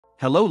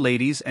Hello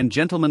ladies and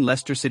gentlemen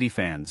Leicester City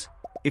fans.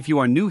 If you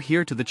are new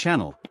here to the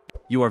channel,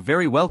 you are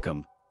very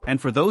welcome,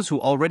 and for those who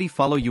already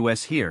follow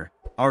us here,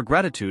 our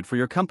gratitude for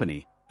your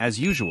company. As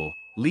usual,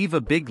 leave a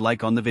big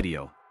like on the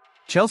video.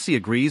 Chelsea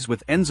agrees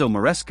with Enzo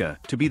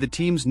Maresca to be the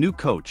team's new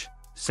coach,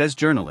 says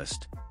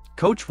journalist.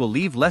 Coach will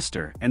leave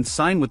Leicester and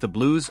sign with the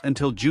Blues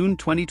until June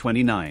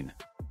 2029.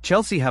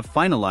 Chelsea have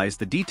finalized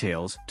the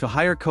details to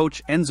hire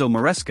coach Enzo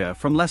Maresca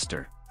from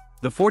Leicester.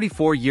 The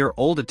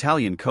 44-year-old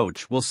Italian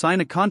coach will sign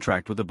a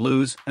contract with the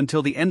Blues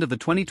until the end of the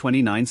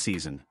 2029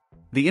 season.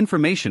 The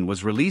information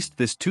was released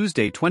this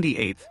Tuesday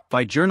 28th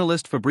by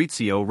journalist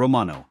Fabrizio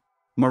Romano.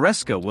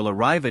 Maresca will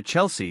arrive at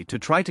Chelsea to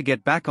try to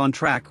get back on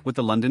track with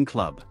the London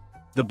club.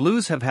 The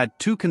Blues have had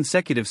 2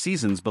 consecutive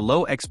seasons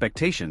below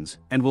expectations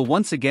and will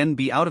once again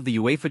be out of the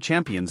UEFA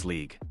Champions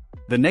League.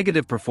 The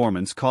negative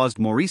performance caused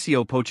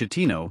Mauricio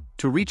Pochettino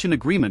to reach an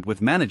agreement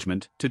with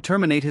management to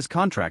terminate his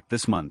contract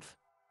this month.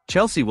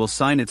 Chelsea will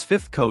sign its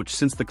 5th coach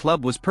since the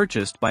club was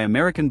purchased by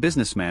American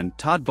businessman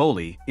Todd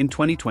Boehly in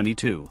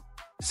 2022.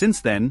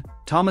 Since then,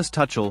 Thomas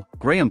Tuchel,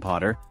 Graham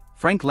Potter,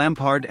 Frank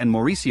Lampard and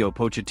Mauricio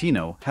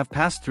Pochettino have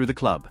passed through the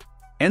club.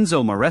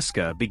 Enzo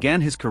Maresca began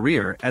his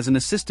career as an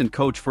assistant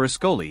coach for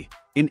Ascoli,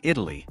 in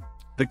Italy.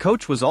 The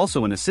coach was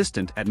also an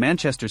assistant at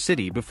Manchester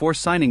City before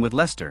signing with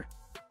Leicester,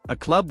 a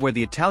club where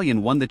the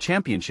Italian won the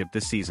championship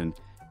this season,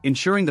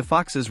 ensuring the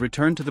Foxes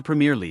return to the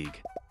Premier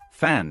League.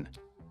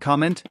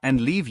 Comment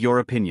and leave your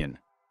opinion.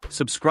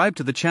 Subscribe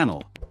to the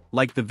channel,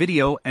 like the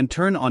video and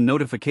turn on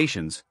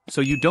notifications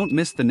so you don't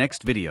miss the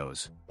next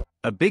videos.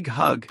 A big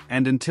hug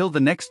and until the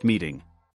next meeting.